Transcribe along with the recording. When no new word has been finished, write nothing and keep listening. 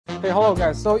Hey, hello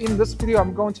guys. So in this video,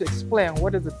 I'm going to explain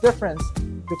what is the difference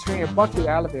between a bucket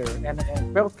elevator and a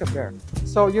belt conveyor.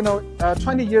 So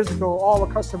 20 years ago, all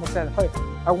the customers said, hey,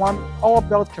 I want all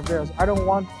belt conveyors. I don't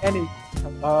want any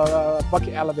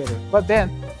bucket elevator. But then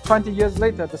 20 years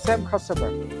later, the same customer,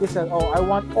 he said, oh, I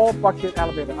want all bucket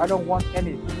elevator. I don't want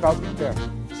any belt conveyor.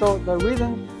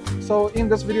 So in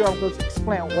this video, I'm going to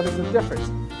explain what is the difference.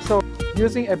 So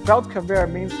using a belt conveyor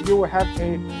means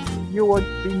you will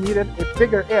be needed a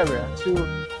bigger area to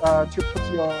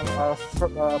put your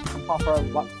compound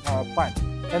fertilizer plant.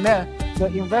 And then the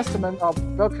investment of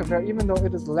belt conveyor, even though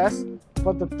it is less,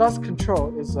 but the dust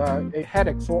control is a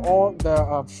headache for all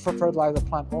the fertilizer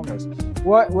plant owners.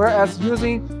 Whereas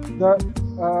using the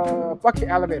bucket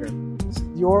elevator,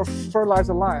 your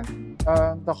fertilizer line,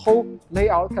 the whole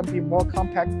layout can be more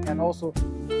compact and also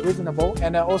reasonable,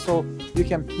 and then also you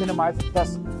can minimize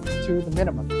dust to the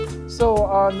minimum.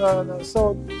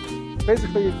 So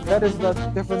basically that is the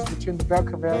difference between the belt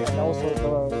conveyor and also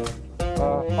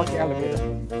the bucket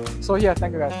elevator. So yeah,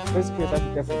 thank you guys. Basically that's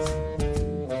the difference.